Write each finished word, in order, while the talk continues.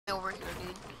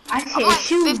I I'm said like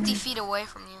shoot 50 me. feet away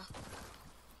from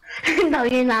you. No,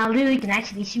 you're not. I literally can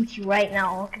actually shoot you right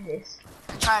now. Look at this.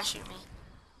 Try to shoot me.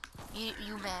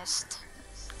 You missed.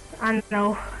 I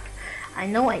know. I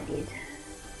know I did.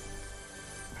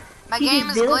 My He game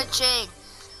just is built. glitching.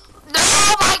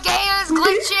 No, my game is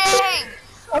glitching.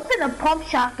 I'm gonna pump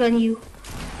shotgun you.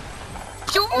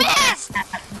 You missed.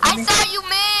 I saw you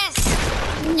miss.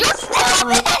 You still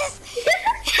missed.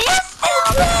 You still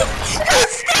missed. You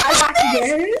still I got you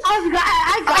missed. there.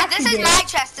 I got Okay, this you is there. my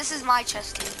chest. This is my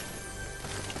chest, dude.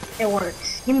 It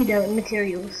works. Give me the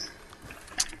materials.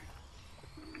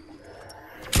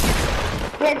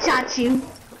 Headshot you. No,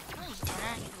 you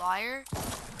didn't, you liar.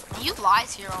 You lied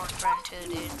to your own friend too,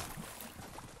 dude.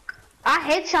 I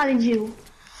headshotted you.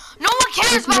 No one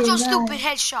cares about your die. stupid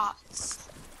headshots.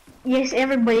 Yes,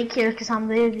 everybody cares because I'm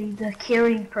literally the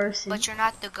caring person. But you're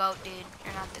not the GOAT, dude.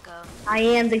 You're not the GOAT. I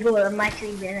am the goat. I'm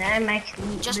actually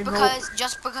the goat.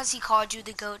 Just because he called you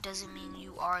the GOAT doesn't mean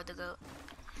you are the GOAT.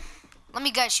 Let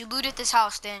me guess, you looted this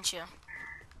house, didn't you?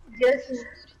 Yes.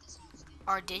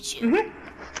 Or did you?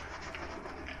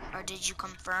 Or did you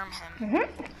confirm him?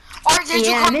 Or did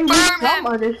you I didn't do confirm some him?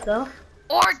 other stuff.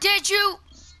 Or did you?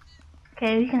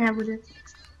 Okay, we can have it.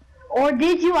 Or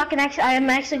did you? I am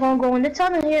actually gonna go in the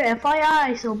tunnel here,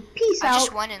 FYI. So peace out. I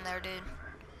just went in there, dude.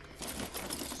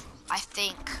 I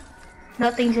think.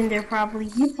 Nothing's in there probably.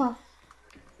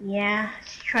 Yeah,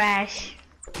 it's trash.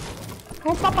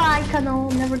 Oh, bye-bye, tunnel.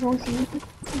 I'm never gonna see you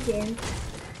again.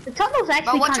 The tunnel's actually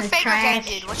But what's kind your of favorite trash.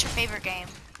 game, dude? What's your favorite game?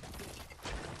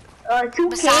 2K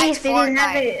Besides if they didn't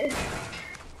have Fortnite. it.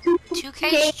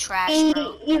 2K is trash,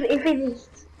 bro. If it is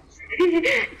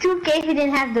 2K if it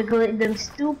didn't have them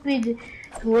stupid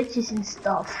glitches and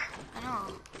stuff. I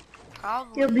know.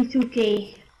 Probably. It'll be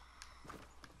 2K.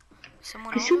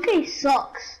 Someone Cause over? 2K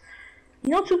sucks.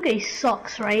 You know 2K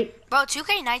sucks, right? Bro,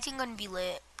 2K19 gonna be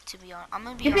lit, to be honest. I'm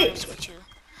gonna be If it- honest with you.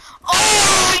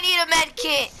 Oh, I need a med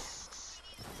kit.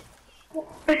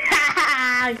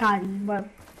 I got you, but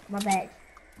my bad.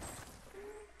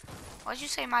 Why'd you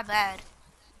say my bad?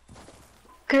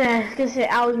 Cause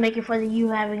I was making fun of you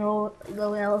having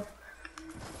low health.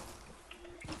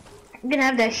 I'm gonna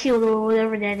have that shield or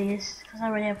whatever that is, cause I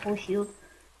already have full shield.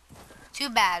 Too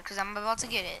bad, cause I'm about to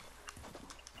get it.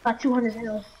 Got 200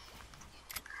 health.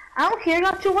 I don't care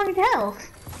about 200 health.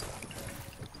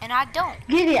 And I don't.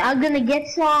 Get it. I'm gonna get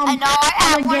some. I know I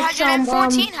have I'm gonna get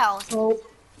 114 health. Coke.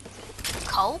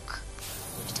 Coke?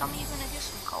 Just tell me you're gonna get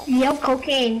some coke. Yep,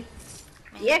 cocaine.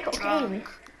 Man, Yeah, you're cocaine. drunk.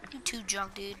 You too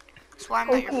drunk, dude. That's why I'm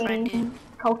not your friend, dude.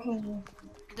 Cocaine.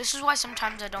 This is why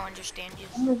sometimes I don't understand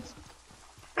you.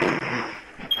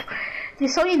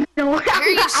 Just so you know. I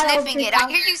hear you sniffing it. I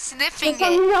hear you sniffing Just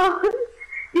so it. you know.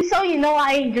 Just so you know,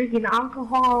 I ain't drinking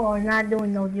alcohol or not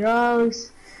doing no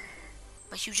drugs.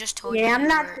 But you just told me. Yeah, I'm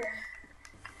not.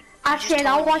 I said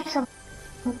I want some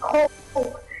Coke.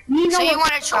 You know So you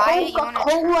what wanna try it? You wanna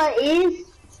Coca-Cola is?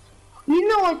 You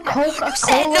know what Coca-Cola You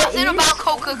said nothing is? about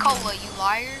Coca-Cola, you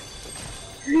liar.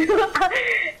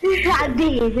 I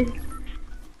did.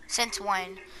 Since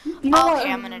when? You know Okay, what?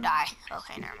 I'm gonna die.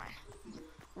 Okay, never mind.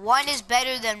 One is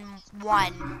better than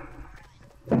one.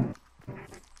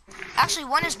 Actually,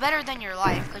 one is better than your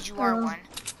life, because you are one.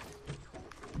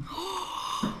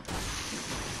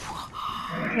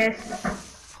 Yes.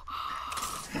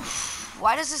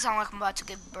 Why does it sound like I'm about to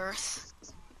give birth?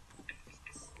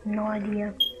 No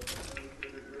idea.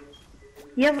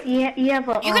 You have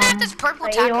a You can have this purple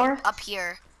an tag AR? up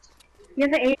here. You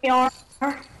have an AR?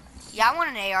 Yeah, I want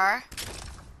an AR.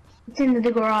 It's in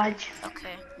the garage.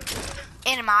 Okay.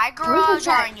 In my garage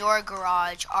or in your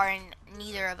garage or in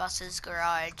neither of us's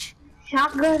garage?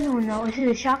 Shotgun or no? Is it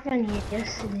a shotgun?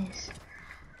 Yes, it is.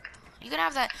 You can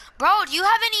have that. Bro, do you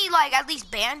have any, like, at least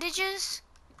bandages?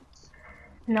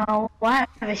 No, I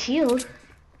have a shield.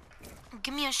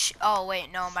 Give me a oh,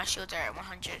 wait, no, my shields are at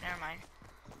 100. Never mind.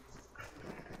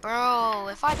 Bro,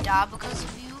 if I die because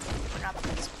of you, but not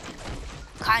because of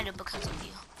you. Kind of because of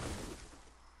you.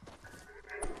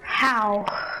 How?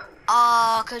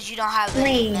 Cause you don't have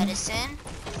any Wait. medicine.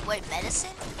 Wait, medicine?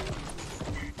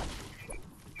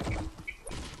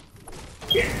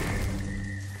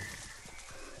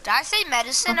 Did I say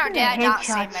medicine or did I not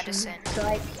say medicine?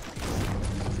 So you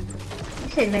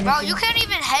said medicine. Bro, you can't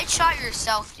even headshot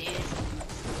yourself, dude.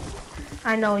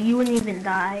 I know, you wouldn't even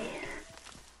die.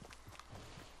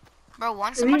 Bro,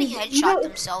 once somebody You headshot know-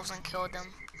 themselves and killed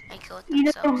them, they killed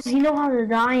You themselves. know how to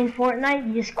die in Fortnite?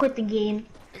 You just quit the game.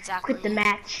 Exactly. Quit the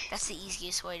match. That's the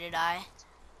easiest way to die.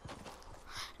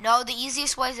 No, the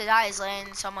easiest way to die is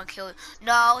letting someone kill you.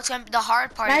 No, it's the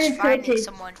hard part That is is finding tilted.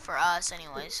 someone for us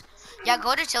anyways. Yeah,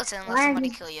 go to Tilted and let Why somebody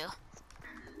is it- kill you.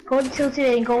 Go to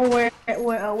Tilted and go where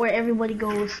everybody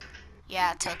goes.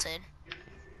 Yeah, Tilted.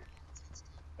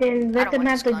 Then let them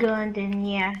have the gun. Then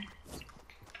yeah.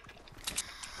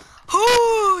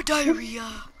 Oh,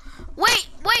 diarrhea. Wait,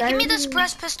 Diarrhea. give me the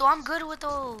suppressed pistol. I'm good with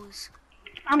those.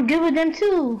 I'm good with them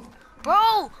too.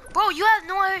 Bro, you have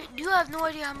no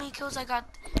idea how many kills I got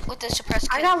with the suppressed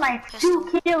pistol. I got like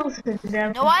 2 kills with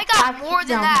them. No, I got more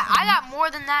than that. I got more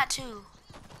than that too.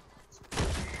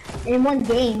 In one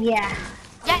game, yeah.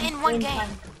 Yeah, in one game.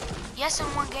 Yes, in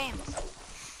one game.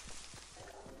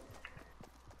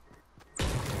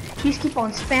 You just keep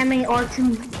on spamming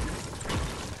R2.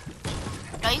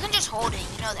 No, you can just hold it.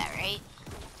 You know that, right?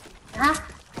 Huh?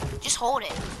 Just hold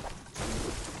it.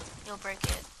 You'll break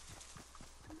it.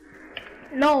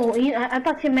 No, I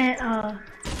thought you meant,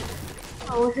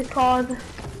 what's it called?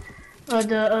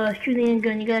 The shooting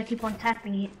gun, you gotta keep on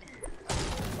tapping it.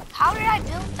 How did I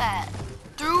build that?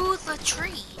 Through the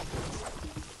tree.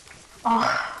 Oh.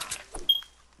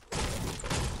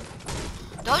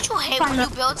 Don't you hate when you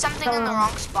build something in the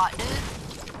wrong spot, dude?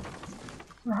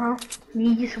 Uh-huh.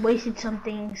 You just wasted some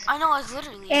things. I know, like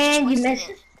literally. And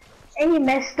you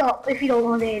messed up if you don't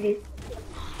know that it is.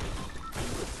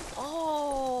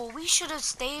 Oh, we should have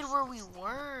stayed where we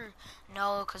were.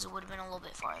 No, because it would have been a little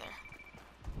bit farther.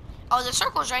 Oh, the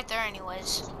circle's right there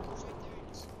anyways.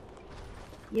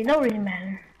 You don't really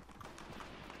matter.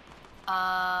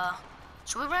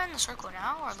 Should we run in the circle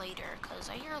now or later? Because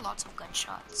I hear lots of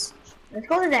gunshots. Let's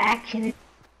go to the action.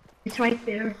 It's right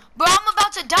there. Bro, I'm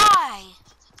about to die!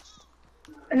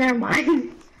 Never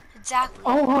mind. Exactly.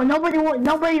 Oh,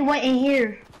 nobody went in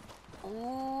here. Ooh.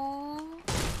 Oh,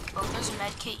 if there's a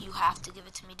med kit, you have to give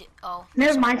it to me. Oh.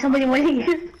 Never mind, somebody went in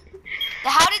here.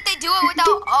 How did they do it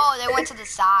without? Oh, they went to the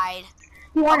side.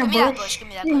 You want give a me that bush? bush. Give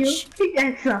me that bush.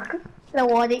 That sucks. I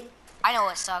don't want it. I know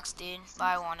it sucks, dude, but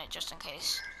I want it just in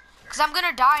case. Cause I'm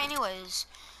gonna die anyways.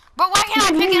 But why can't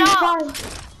I pick it up?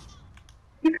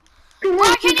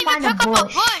 Why can't I even pick up a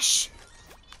bush?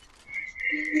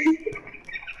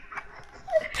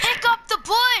 Pick up the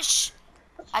bush.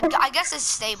 I guess it's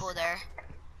stable there.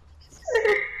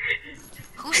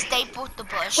 Who stapled the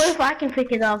bush? What if I can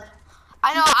pick it up?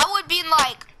 I know, I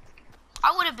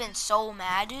would have been so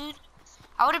mad, dude.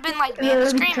 I would have been like, man,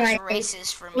 this game is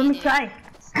racist for me, Let me dude. try.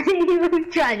 Let me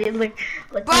try it. Look,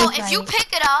 bro, if you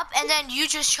pick it up and then you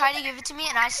just try to give it to me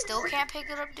and I still can't pick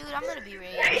it up, dude, I'm gonna be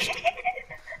raged.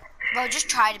 Bro, just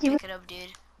try to pick it up,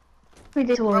 dude.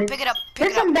 Bro, pick it up.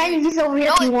 There's some bandages over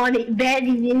here if you want it.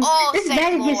 Bandages. Oh, There's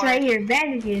bandages right here.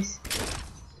 Bandages.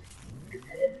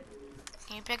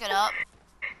 Can you pick it up?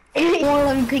 It won't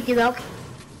let me pick it up.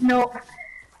 Nope.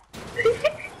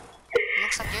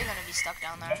 Looks like you're gonna be stuck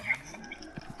down there.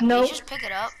 Nope. Can you just pick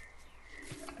it up?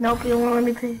 Nope, it won't let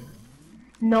me pick.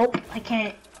 Nope, I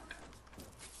can't.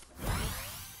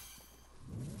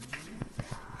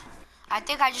 I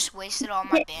think I just wasted all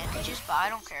my bandages, but I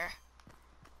don't care.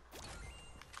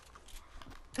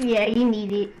 Yeah, you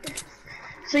need it.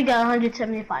 So you got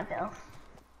 175 health.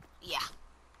 Yeah,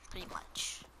 pretty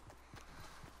much.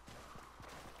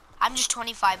 I'm just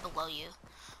 25 below you.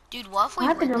 Dude, what if we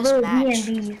win this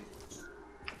match?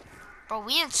 Bro,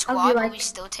 we in squad, but we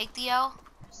still take the L?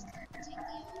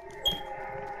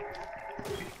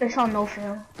 It's on no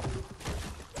film.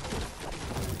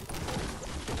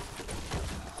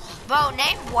 Bro,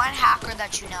 name one hacker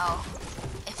that you know,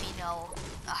 if you know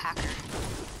a hacker.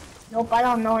 Nope, I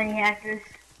don't know any hackers.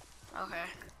 Okay.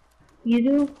 You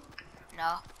do?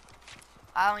 No.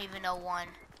 I don't even know one.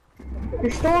 The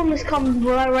storm is coming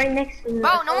right next to me.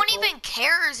 Bro, no one even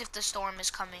cares if the storm is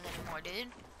coming anymore, dude.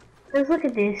 Let's look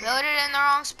at this. Build it in the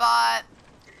wrong spot.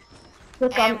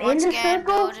 Look, I'm in the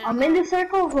circle. I'm in the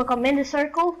circle. Look, I'm in the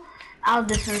circle. Out of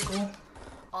the circle.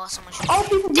 Oh, someone should. Oh,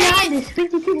 people behind us.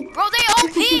 52. Bro, they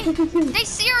OP. 52. They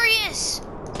serious.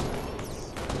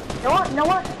 Know what? Know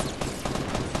what?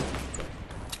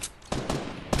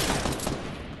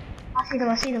 I see them.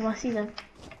 I see them. I see them.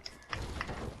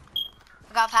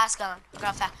 I got a fast gun. I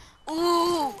got a fast.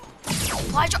 Ooh.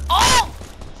 Oh.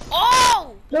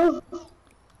 Oh. No.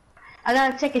 I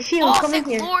gotta take a shield. Come in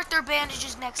here. Lord, their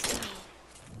bandages next to me.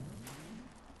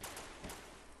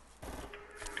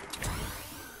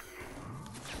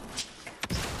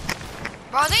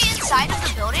 Bro, are they inside of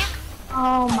the building?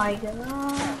 Oh my god.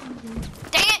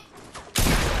 Dang it!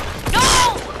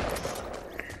 No!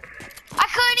 I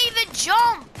couldn't even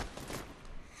jump!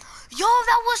 Yo,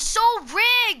 that was so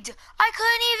rigged! I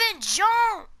couldn't even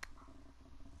jump!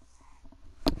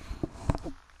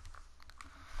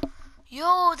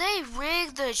 Yo, they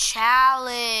rigged the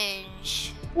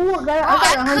challenge. Ooh, I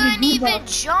got 100 couldn't even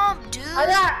V-Bucks. jump, dude.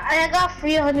 I got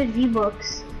 300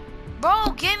 V-Bucks.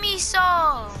 Bro, give me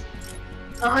some.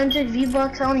 100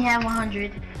 V-Bucks, I only have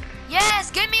 100. Yes,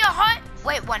 give me 100.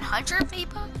 Wait, 100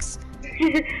 V-Bucks?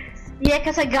 Yeah,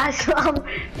 because I got some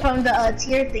from the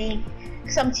tier thing.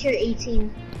 Some tier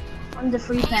 18 on the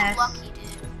free pass. You lucky,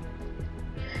 dude.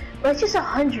 But it's just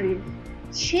 100.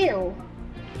 Chill.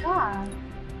 God.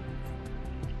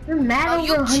 You're mad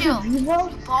over 100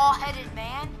 V-Bucks? Ball-headed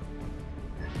man.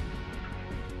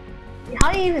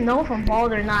 How do you even know if I'm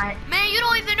bald or not? Man, you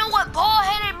don't even know what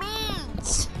ball-headed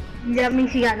means. That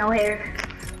means you got no hair.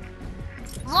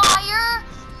 Liar!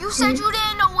 You said you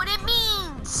didn't know what it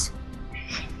means.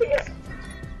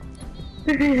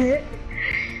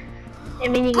 I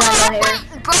mean, you got no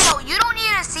hair. Bro, you don't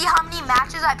need to see how many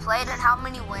matches I played and how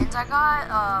many wins I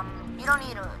got. You don't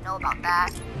need to know about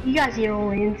that. You got 0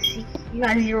 wins. You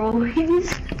got 0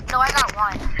 wins. No, I got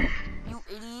 1. You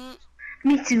idiot.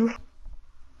 Me too.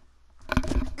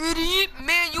 Idiot,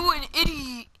 man, you an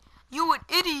idiot. You an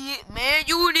idiot, man,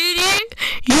 you an idiot.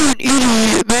 You an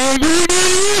idiot, man, you an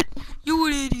idiot. You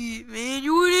an idiot, man,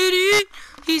 you an idiot.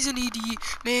 He's an idiot,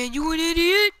 man, you an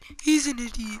idiot. He's an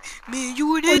idiot, man,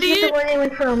 you an idiot. Where'd you get the one they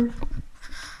went from?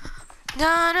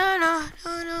 Na na na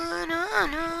na na na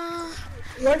na.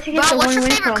 Where'd you get the one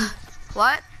win from?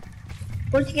 What?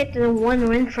 Where'd you get the one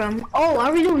win from? Oh,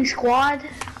 are we doing squad?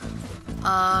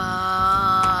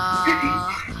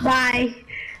 Bye.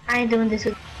 I ain't doing this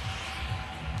with.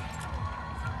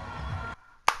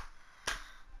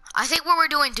 I think we were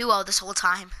doing duo this whole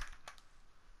time.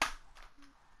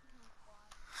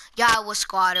 Yeah, it was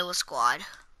squad, it was squad.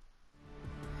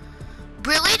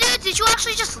 Really, dude? Did you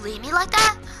actually just leave me like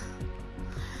that?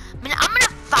 I mean, I'm gonna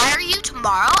fire you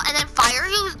tomorrow, and then fire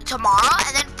you tomorrow,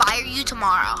 and then fire you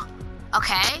tomorrow.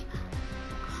 Okay?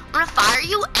 I'm gonna fire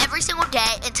you every single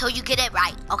day until you get it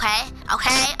right. Okay?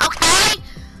 Okay? Okay?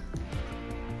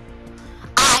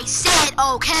 I said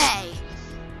okay.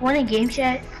 Want a game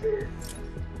chat?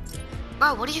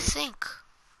 Bro, what do you think?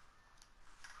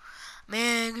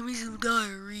 Man, give me some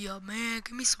diarrhea. Man,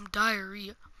 give me some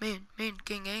diarrhea. Man,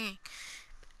 gang.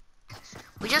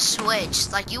 We just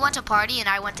switched. Like, you went to party and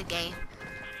I went to game.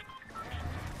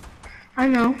 I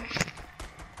know.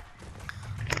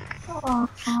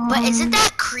 But isn't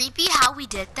that creepy how we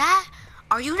did that?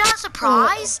 Are you not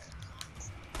surprised?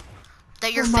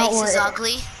 That your face is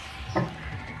ugly?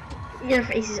 Your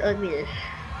face is ugly.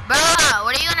 Bro,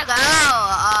 where are you gonna go?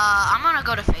 I'm gonna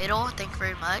go to Fatal, thank you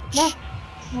very much. Yeah.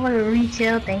 I'm going to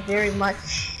retail, thank you very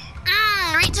much.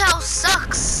 Retail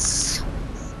sucks.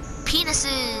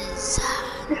 Penises.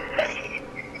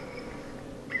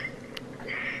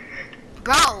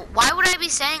 Bro, why would I be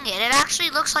saying it? It actually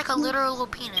looks like a literal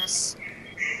penis.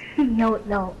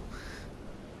 No.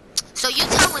 So you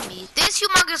telling me this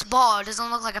humongous ball doesn't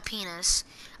look like a penis?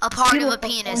 A part of a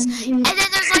penis. And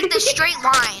then there's like this straight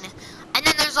line. And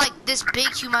then there's like this big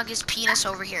humongous penis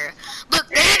over here. Look,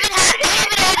 they even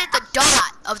added the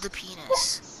dot of the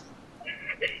penis.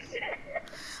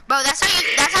 Bro, that's how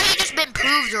you just been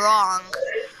proved wrong.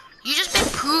 You just been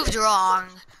proved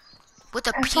wrong with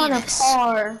a penis.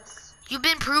 You've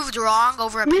been proved wrong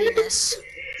over a penis.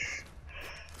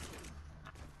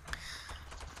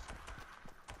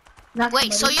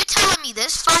 Wait, so you're telling me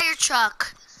this fire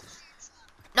truck?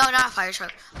 No, not a fire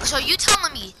truck. So you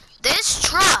telling me this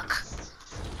truck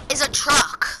is a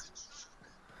truck?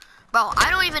 Bro, I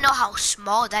don't even know how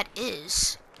small that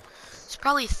is. It's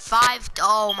probably 5.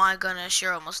 Oh my goodness,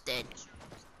 you're almost dead.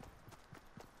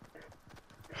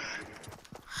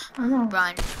 I know.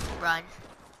 Run.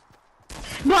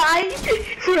 Bye.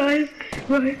 Run.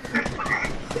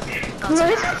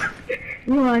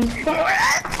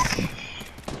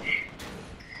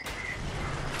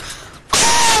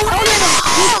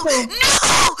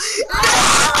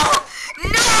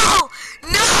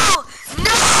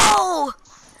 No!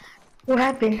 What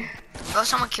happened? Bro,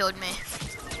 someone killed me.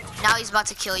 Now he's about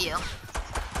to kill you.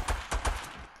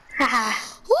 Haha.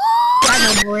 Got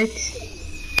no bullets.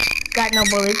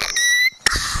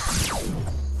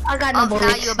 I got no bullets.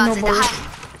 Now you about to die.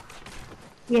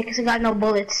 Yeah, cause I got no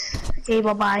bullets. Okay,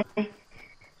 bye.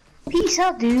 Peace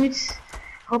out, dudes.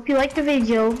 Hope you liked the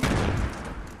video.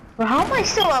 But how am I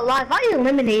still alive? I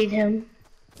eliminated him.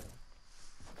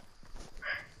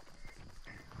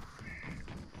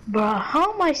 Bruh,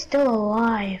 how am I still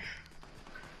alive?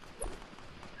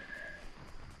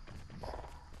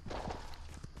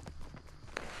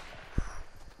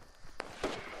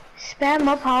 Spam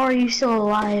up, how are you still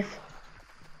alive?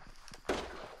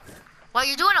 Well,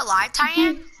 you're doing a live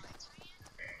tie-in?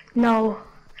 No.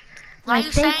 Why are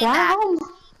you saying that?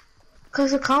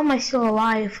 Cause look, how am I still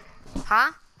alive?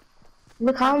 Huh?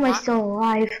 Look, how am I still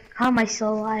alive? How am I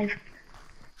still alive?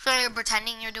 So you're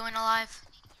pretending you're doing a live?